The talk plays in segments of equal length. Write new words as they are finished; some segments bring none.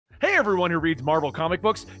Hey everyone who reads Marvel comic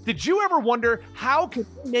books, did you ever wonder how can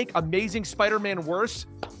we make Amazing Spider-Man worse?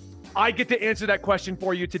 I get to answer that question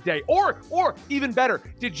for you today. Or even better,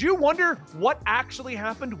 did you wonder what actually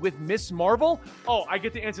happened with Miss Marvel? Oh, I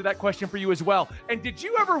get to answer that question for you as well. And did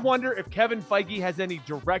you ever wonder if Kevin Feige has any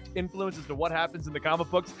direct influence as to what happens in the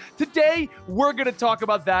comic books? Today, we're going to talk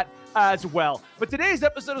about that as well. But today's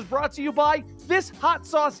episode is brought to you by This Hot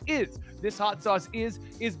Sauce Is. This Hot Sauce is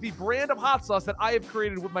the brand of hot sauce that I have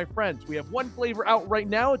created with my friends. We have one flavor out right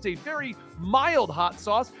now. It's a very mild hot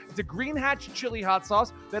sauce. It's a green hatch chili hot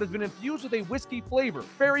sauce that has been infused with a whiskey flavor.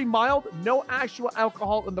 Very mild, no actual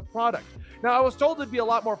alcohol in the product. Now, I was told it'd be a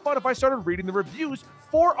lot more fun if I started reading the reviews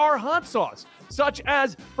for our hot sauce, such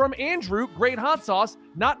as from Andrew, great hot sauce,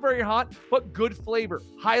 not very hot, but good flavor.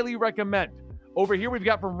 Highly recommend. Over here, we've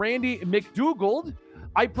got from Randy McDougald.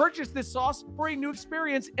 I purchased this sauce for a new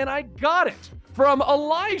experience, and I got it. From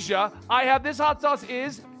Elijah, I have this hot sauce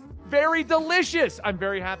is very delicious. I'm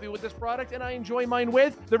very happy with this product, and I enjoy mine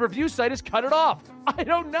with. The review site has cut it off. I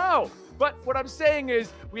don't know. But what I'm saying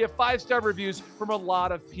is we have 5-star reviews from a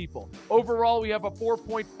lot of people. Overall, we have a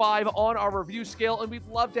 4.5 on our review scale, and we'd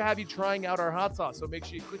love to have you trying out our hot sauce. So make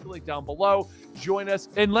sure you click the link down below, join us,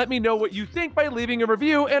 and let me know what you think by leaving a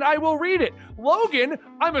review, and I will read it. Logan,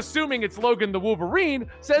 I'm assuming it's Logan the Wolverine,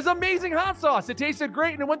 says, amazing hot sauce. It tasted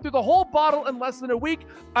great, and it went through the whole bottle in less than a week.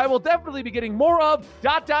 I will definitely be getting more of ...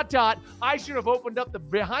 I should have opened up the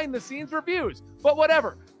behind-the-scenes reviews, but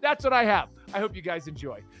whatever. That's what I have. I hope you guys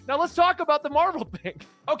enjoy. Now let's talk about the Marvel thing.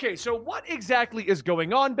 Okay, so what exactly is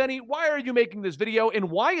going on, Benny? Why are you making this video? And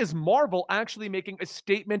why is Marvel actually making a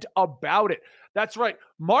statement about it? That's right,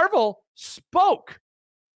 Marvel spoke.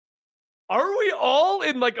 Are we all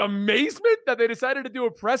in like amazement that they decided to do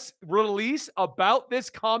a press release about this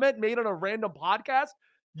comment made on a random podcast?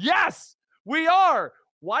 Yes, we are.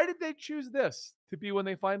 Why did they choose this to be when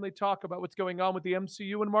they finally talk about what's going on with the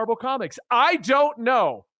MCU and Marvel Comics? I don't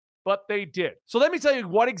know, but they did. So let me tell you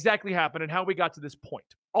what exactly happened and how we got to this point.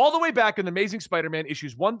 All the way back in the Amazing Spider-Man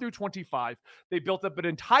issues 1 through 25, they built up an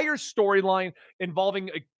entire storyline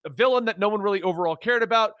involving a villain that no one really overall cared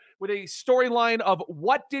about, with a storyline of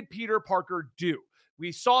what did Peter Parker do?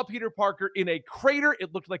 We saw Peter Parker in a crater.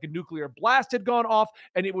 It looked like a nuclear blast had gone off,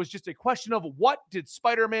 and it was just a question of what did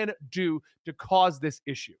Spider-Man do to cause this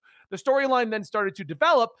issue. The storyline then started to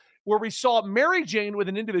develop where we saw Mary Jane with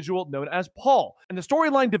an individual known as Paul, and the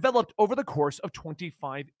storyline developed over the course of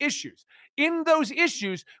 25 issues. In those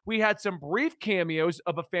issues, we had some brief cameos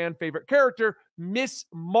of a fan favorite character, Miss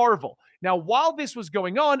Marvel. Now, while this was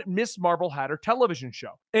going on, Miss Marvel had her television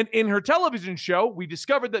show. And in her television show, we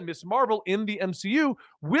discovered that Miss Marvel in the MCU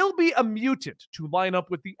will be a mutant to line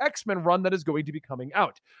up with the X-Men run that is going to be coming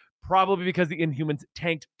out. Probably because the Inhumans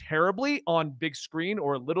tanked terribly on big screen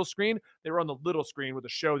or little screen. They were on the little screen with a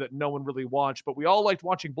show that no one really watched, but we all liked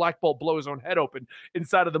watching Black Bolt blow his own head open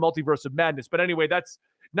inside of the Multiverse of Madness. But anyway, that's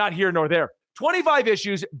not here nor there. 25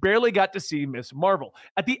 issues, barely got to see Miss Marvel.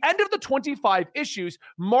 At the end of the 25 issues,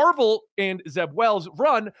 Marvel and Zeb Wells'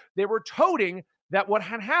 run, they were toting that what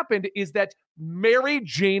had happened is that Mary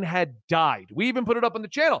Jane had died. We even put it up on the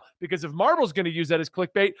channel because if Marvel's going to use that as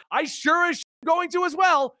clickbait, I sure as going to as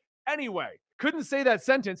well. Anyway, couldn't say that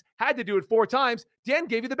sentence, had to do it 4 times. Dan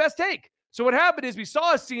gave you the best take. So what happened is we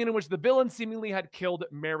saw a scene in which the villain seemingly had killed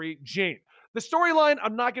Mary Jane. The storyline,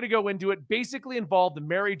 I'm not going to go into it, basically involved that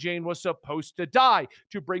Mary Jane was supposed to die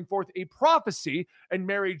to bring forth a prophecy, and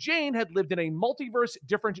Mary Jane had lived in a multiverse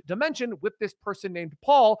different dimension with this person named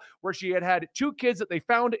Paul, where she had had 2 kids that they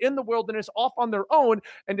found in the wilderness off on their own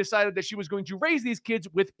and decided that she was going to raise these kids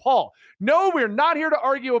with Paul. No, we're not here to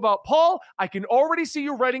argue about Paul. I can already see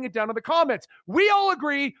you writing it down in the comments. We all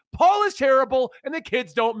agree Paul is terrible and the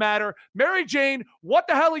kids don't matter. Mary Jane, what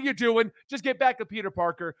the hell are you doing? Just get back to Peter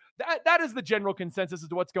Parker. That is the general consensus as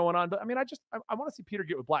to what's going on. But I mean, I want to see Peter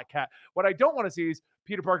get with Black Cat. What I don't want to see is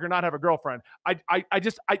Peter Parker not have a girlfriend.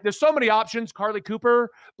 There's so many options. Carly Cooper,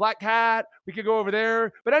 Black Cat, we could go over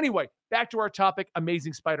there. But anyway, back to our topic,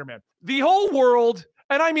 Amazing Spider-Man. The whole world,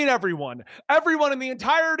 and I mean everyone in the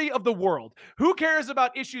entirety of the world, who cares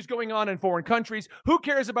about issues going on in foreign countries? Who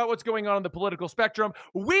cares about what's going on in the political spectrum?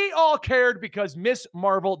 We all cared because Miss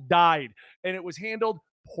Marvel died, and it was handled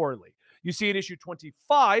poorly. You see in issue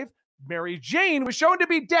 25, Mary Jane was shown to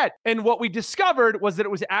be dead. And what we discovered was that it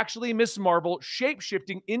was actually Miss Marvel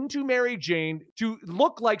shape-shifting into Mary Jane to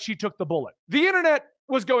look like she took the bullet. The internet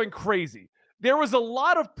was going crazy. There was a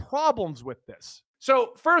lot of problems with this.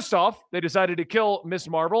 So first off, they decided to kill Miss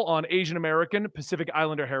Marvel on Asian American Pacific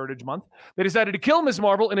Islander Heritage Month. They decided to kill Miss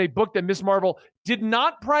Marvel in a book that Miss Marvel did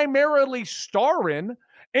not primarily star in,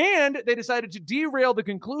 And they decided to derail the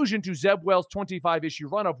conclusion to Zeb Wells' 25-issue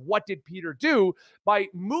run of What Did Peter Do by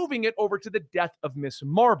moving it over to the death of Miss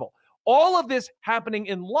Marvel. All of this happening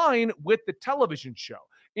in line with the television show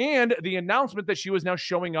and the announcement that she was now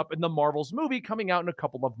showing up in the Marvels movie coming out in a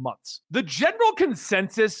couple of months. The general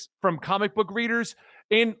consensus from comic book readers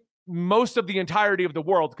in most of the entirety of the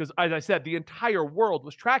world, because as I said, the entire world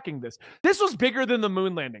was tracking this. This was bigger than the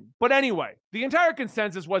moon landing. But anyway, the entire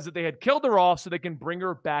consensus was that they had killed her off so they can bring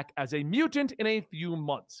her back as a mutant in a few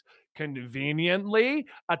months. Conveniently,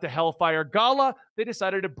 at the Hellfire Gala, they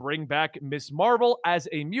decided to bring back Miss Marvel as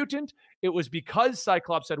a mutant. It was because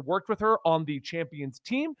Cyclops had worked with her on the Champions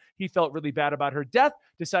team. He felt really bad about her death,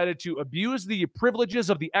 decided to abuse the privileges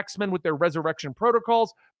of the X-Men with their resurrection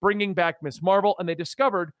protocols, bringing back Miss Marvel, and they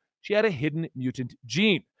discovered she had a hidden mutant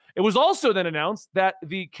gene. It was also then announced that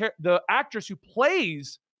the actress who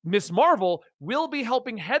plays Miss Marvel will be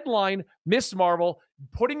helping headline Miss Marvel,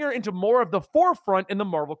 putting her into more of the forefront in the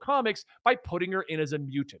Marvel comics by putting her in as a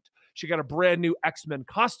mutant. She got a brand new X-Men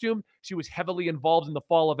costume. She was heavily involved in the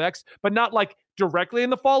Fall of X, but not like directly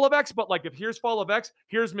in the Fall of X, but like if here's Fall of X,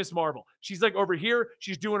 here's Miss Marvel. She's like over here,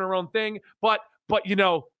 she's doing her own thing, but you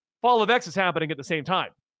know, Fall of X is happening at the same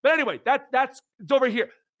time. But anyway, that's it's over here.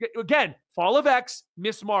 Again, Fall of X,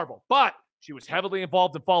 Miss Marvel, but she was heavily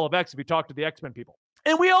involved in Fall of X if you talk to the X-Men people.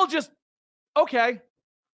 And we all just, okay,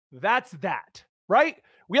 that's that, right?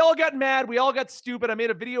 We all got mad. We all got stupid. I made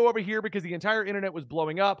a video over here because the entire internet was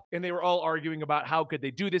blowing up and they were all arguing about how could they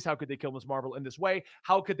do this? How could they kill Miss Marvel in this way?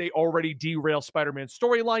 How could they already derail Spider-Man's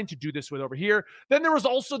storyline to do this with over here? Then there was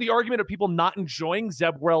also the argument of people not enjoying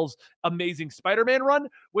Zeb Wells' Amazing Spider-Man run,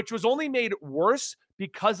 which was only made worse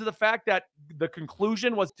because of the fact that the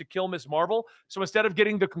conclusion was to kill Miss Marvel. So instead of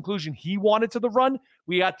getting the conclusion he wanted to the run,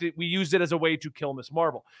 we used it as a way to kill Miss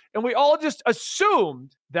Marvel. And we all just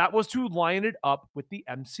assumed that was to line it up with the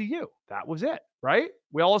MCU. That was it, right?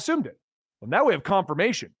 We all assumed it. Well, now we have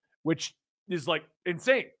confirmation, which is like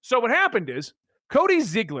insane. So what happened is Cody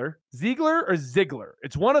Ziegler,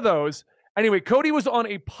 it's one of those. Anyway, Cody was on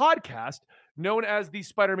a podcast known as the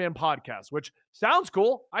Spider-Man Podcast, which sounds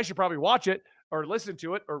cool. I should probably watch it or listen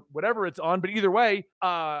to it or whatever it's on. But either way,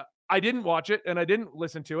 I didn't watch it and I didn't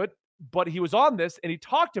listen to it, but he was on this and he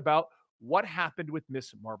talked about what happened with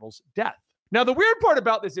Miss Marvel's death. Now, the weird part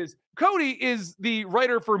about this is Cody is the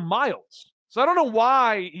writer for Miles. So I don't know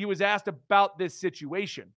why he was asked about this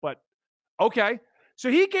situation, but okay. So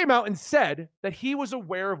he came out and said that he was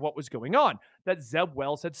aware of what was going on, that Zeb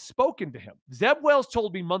Wells had spoken to him. Zeb Wells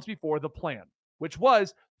told me months before the plan, which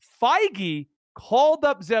was Feige called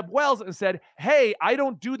up Zeb Wells and said, hey, I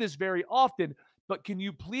don't do this very often, but can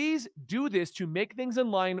you please do this to make things in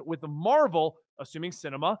line with Marvel, assuming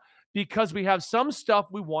cinema, because we have some stuff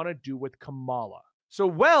we want to do with Kamala. So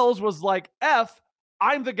Wells was like,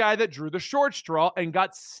 I'm the guy that drew the short straw and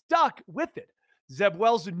got stuck with it. Zeb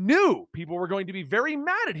Wells knew people were going to be very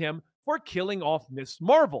mad at him for killing off Miss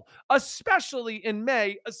Marvel, especially in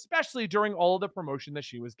May, especially during all of the promotion that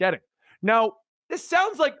she was getting. Now, this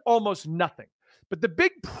sounds like almost nothing. But the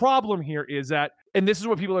big problem here is that, and this is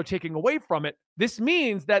what people are taking away from it, this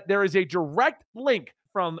means that there is a direct link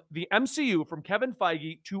from the MCU, from Kevin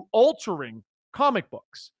Feige, to altering comic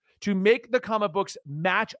books, to make the comic books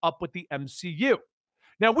match up with the MCU.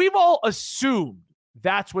 Now, we've all assumed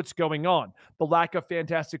that's what's going on. The lack of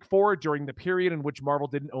Fantastic Four during the period in which Marvel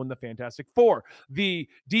didn't own the Fantastic Four. The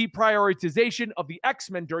deprioritization of the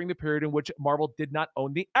X-Men during the period in which Marvel did not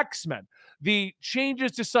own the X-Men. The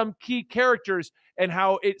changes to some key characters and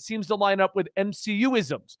how it seems to line up with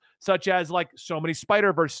MCU-isms, such as like so many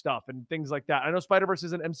Spider-Verse stuff and things like that. I know Spider-Verse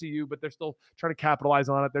isn't MCU, but they're still trying to capitalize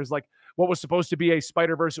on it. There's like what was supposed to be a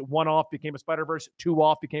Spider-Verse one-off became a Spider-Verse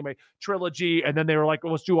two-off, became a trilogy, and then they were like,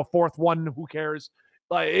 well, let's do a fourth one, who cares?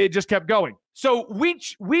 It just kept going. So we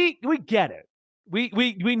get it.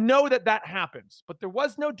 We know that happens, but there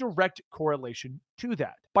was no direct correlation to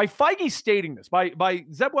that. By Feige stating this, by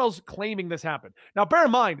Zeb Wells claiming this happened. Now, bear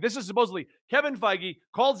in mind, this is supposedly Kevin Feige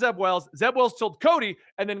called Zeb Wells told Cody,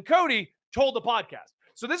 and then Cody told the podcast.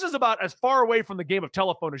 So this is about as far away from the game of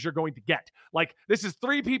telephone as you're going to get. Like, this is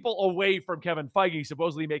 3 people away from Kevin Feige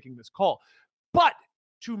supposedly making this call. But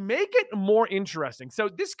to make it more interesting, so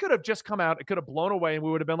this could have just come out, it could have blown away, and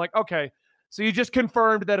we would have been like, okay, so you just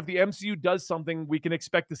confirmed that if the MCU does something, we can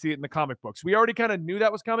expect to see it in the comic books. We already kind of knew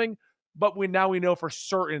that was coming, but now we know for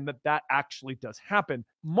certain that actually does happen.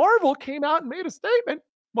 Marvel came out and made a statement.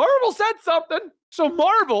 Marvel said something. So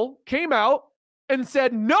Marvel came out and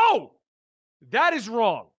said, no, that is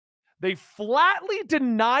wrong. They flatly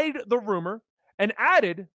denied the rumor and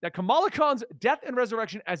added that Kamala Khan's death and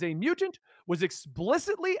resurrection as a mutant was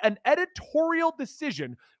explicitly an editorial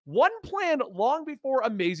decision, one planned long before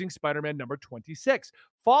Amazing Spider-Man number 26.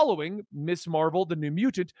 Following Miss Marvel, the New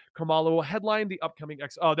Mutant, Kamala will headline the upcoming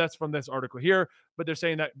Oh, that's from this article here, but they're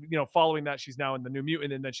saying that, following that, she's now in the New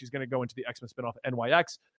Mutant, and then she's going to go into the X-Men spinoff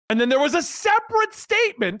NYX. And then there was a separate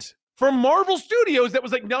statement from Marvel Studios that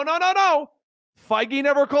was like, no. Feige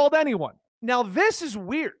never called anyone. Now, this is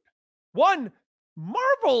weird. One,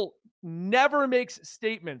 Marvel never makes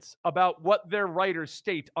statements about what their writers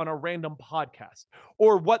state on a random podcast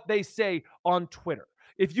or what they say on Twitter.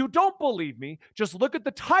 If you don't believe me, just look at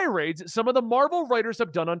the tirades some of the Marvel writers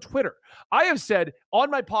have done on Twitter. I have said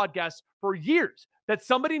on my podcast for years that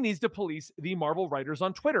somebody needs to police the Marvel writers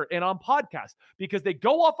on Twitter and on podcasts because they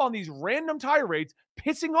go off on these random tirades,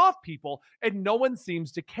 pissing off people, and no one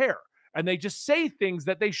seems to care. And they just say things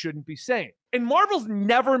that they shouldn't be saying. And Marvel's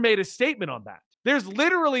never made a statement on that. There's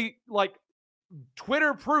literally like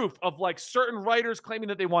Twitter proof of like certain writers claiming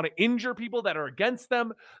that they want to injure people that are against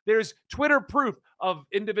them. There's Twitter proof of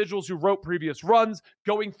individuals who wrote previous runs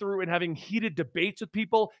going through and having heated debates with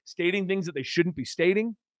people, stating things that they shouldn't be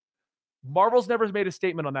stating. Marvel's never made a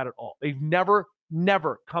statement on that at all. They've never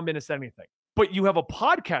come in and said anything. But you have a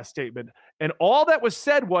podcast statement, and all that was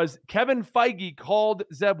said was Kevin Feige called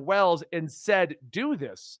Zeb Wells and said, do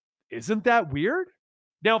this. Isn't that weird?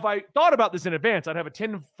 Now, if I thought about this in advance, I'd have a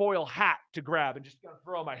tinfoil hat to grab and just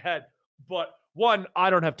throw on my head. But one,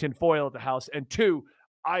 I don't have tinfoil at the house. And two,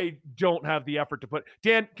 I don't have the effort to put.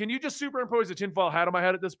 Dan, can you just superimpose a tinfoil hat on my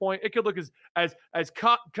head at this point? It could look as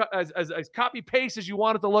copy paste as you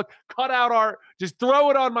want it to look. Cut out art. Just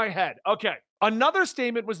throw it on my head. Okay. Another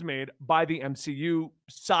statement was made by the MCU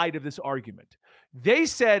side of this argument. They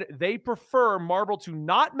said they prefer Marvel to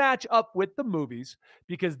not match up with the movies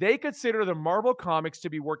because they consider the Marvel comics to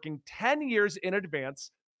be working 10 years in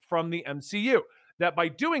advance from the MCU. That by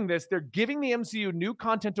doing this, they're giving the MCU new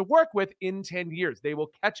content to work with in 10 years. They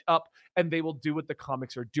will catch up and they will do what the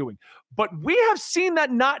comics are doing. But we have seen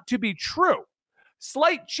that not to be true.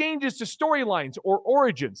 Slight changes to storylines or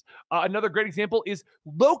origins. Another great example is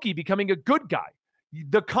Loki becoming a good guy.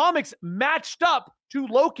 The comics matched up to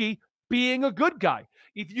Loki being a good guy.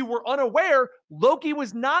 If you were unaware, Loki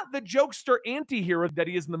was not the jokester anti-hero that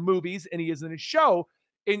he is in the movies and he is in his show.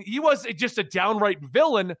 And he was just a downright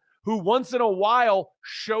villain who once in a while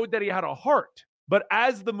showed that he had a heart. But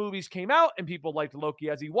as the movies came out and people liked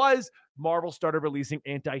Loki as he was, Marvel started releasing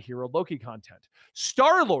anti-hero Loki content.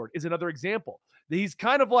 Star-Lord is another example. He's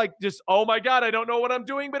kind of like just, oh my God, I don't know what I'm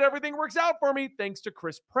doing, but everything works out for me thanks to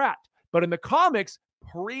Chris Pratt. But in the comics,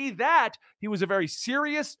 pre that, he was a very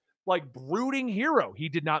serious, like brooding hero. He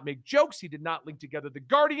did not make jokes. He did not link together the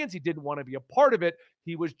Guardians. He didn't want to be a part of it.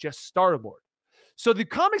 He was just Star-Lord. So the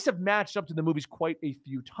comics have matched up to the movies quite a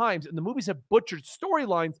few times, and the movies have butchered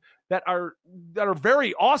storylines that are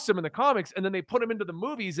very awesome in the comics, and then they put them into the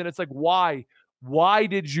movies, and it's like, why? Why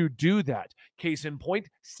did you do that? Case in point,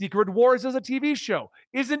 Secret Wars as a TV show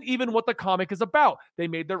isn't even what the comic is about. They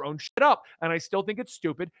made their own shit up, and I still think it's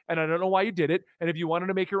stupid, and I don't know why you did it, and if you wanted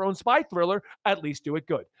to make your own spy thriller, at least do it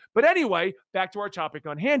good. But anyway, back to our topic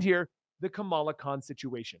on hand here, the Kamala Khan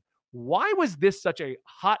situation. Why was this such a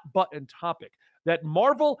hot button topic that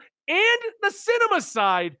Marvel and the cinema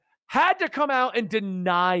side had to come out and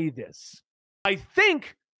deny this? I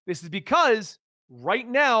think this is because right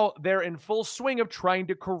now they're in full swing of trying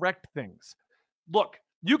to correct things. Look,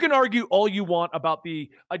 you can argue all you want about the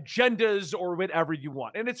agendas or whatever you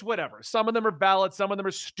want, and it's whatever. Some of them are valid, some of them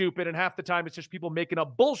are stupid, and half the time it's just people making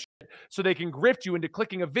up bullshit so they can grift you into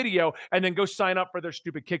clicking a video and then go sign up for their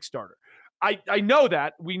stupid Kickstarter. I know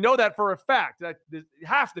that. We know that for a fact. That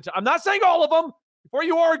half the time. I'm not saying all of them before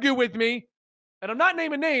you argue with me. And I'm not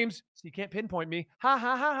naming names, so you can't pinpoint me. Ha,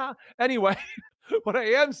 ha, ha, ha. Anyway, what I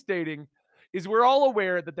am stating is we're all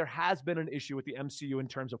aware that there has been an issue with the MCU in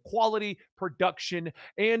terms of quality, production,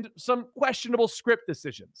 and some questionable script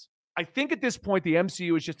decisions. I think at this point, the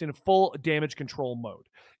MCU is just in full damage control mode.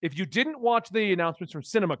 If you didn't watch the announcements from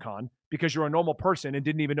CinemaCon because you're a normal person and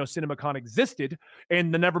didn't even know CinemaCon existed,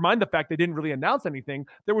 and then never mind the fact they didn't really announce anything,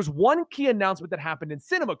 there was one key announcement that happened in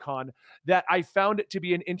CinemaCon that I found it to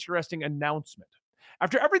be an interesting announcement.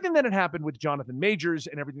 After everything that had happened with Jonathan Majors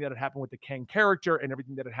and everything that had happened with the Kang character and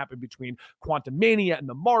everything that had happened between Quantumania and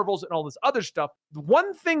the Marvels and all this other stuff, the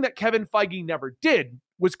one thing that Kevin Feige never did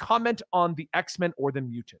was comment on the X-Men or the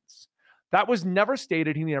mutants. That was never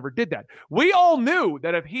stated. He never did that. We all knew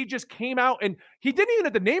that if he just came out and he didn't even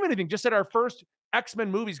have to name anything, just said our first X-Men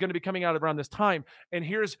movie is going to be coming out around this time, and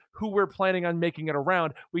here's who we're planning on making it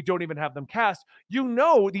around. We don't even have them cast. You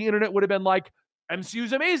know, the internet would have been like,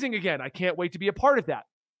 MCU's amazing again. I can't wait to be a part of that.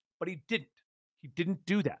 But he didn't. He didn't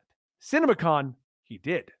do that. CinemaCon, he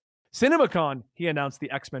did. CinemaCon, he announced the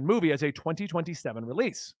X-Men movie as a 2027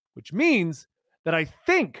 release, which means that I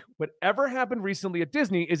think whatever happened recently at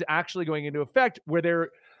Disney is actually going into effect, where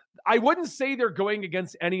I wouldn't say they're going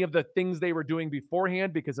against any of the things they were doing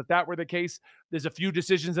beforehand, because if that were the case, there's a few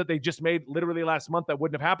decisions that they just made literally last month that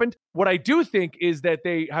wouldn't have happened. What I do think is that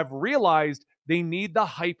they have realized they need the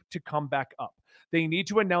hype to come back up. They need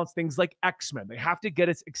to announce things like X-Men. They have to get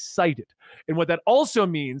us excited. And what that also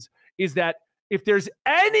means is that if there's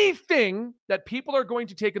anything that people are going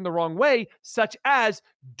to take in the wrong way, such as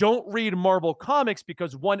don't read Marvel comics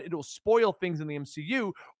because one, it'll spoil things in the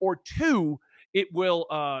MCU, or two, it will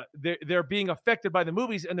they're being affected by the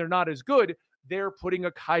movies and they're not as good, they're putting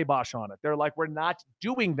a kibosh on it. They're like, we're not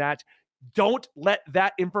doing that. Don't let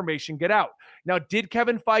that information get out. Now, did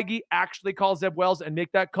Kevin Feige actually call Zeb Wells and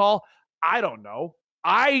make that call? I don't know.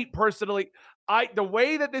 I personally, the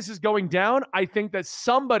way that this is going down, I think that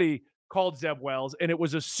somebody called Zeb Wells and it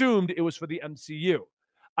was assumed it was for the MCU.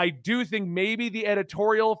 I do think maybe the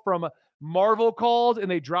editorial from Marvel called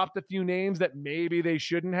and they dropped a few names that maybe they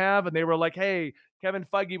shouldn't have. And they were like, hey, Kevin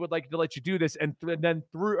Feige would like to let you do this. And then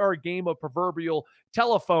through our game of proverbial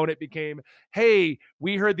telephone, it became, hey,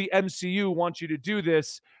 we heard the MCU wants you to do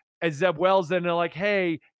this. As Zeb Wells, then they're like,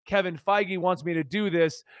 hey, Kevin Feige wants me to do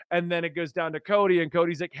this. And then it goes down to Cody, and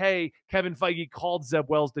Cody's like, hey, Kevin Feige called Zeb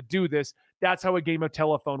Wells to do this. That's how a game of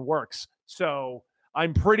telephone works. So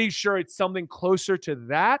I'm pretty sure it's something closer to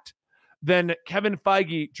that than Kevin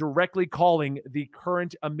Feige directly calling the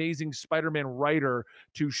current Amazing Spider-Man writer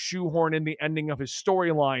to shoehorn in the ending of his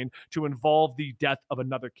storyline to involve the death of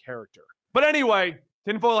another character. But anyway,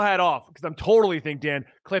 tinfoil hat off, because I'm totally think Dan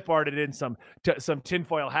clip arted in some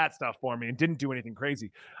tinfoil hat stuff for me and didn't do anything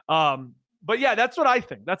crazy. But yeah, that's what I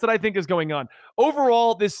think. That's what I think is going on.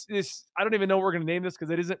 Overall, this I don't even know what we're going to name this,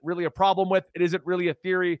 because it isn't really a problem with. It isn't really a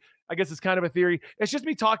theory. I guess it's kind of a theory. It's just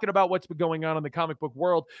me talking about what's been going on in the comic book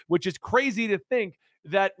world, which is crazy to think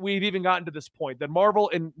that we've even gotten to this point, that Marvel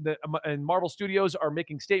and Marvel Studios are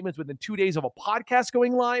making statements within 2 days of a podcast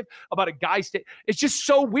going live about a guy. It's just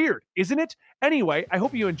so weird, isn't it? Anyway, I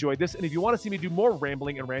hope you enjoyed this. And if you want to see me do more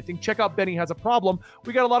rambling and ranting, check out Benny Has a Problem.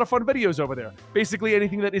 We got a lot of fun videos over there. Basically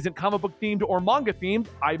anything that isn't comic book themed or manga themed,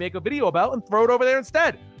 I make a video about and throw it over there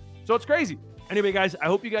instead. So it's crazy. Anyway, guys, I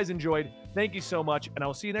hope you guys enjoyed. Thank you so much. And I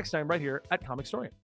will see you next time right here at Comicstorian.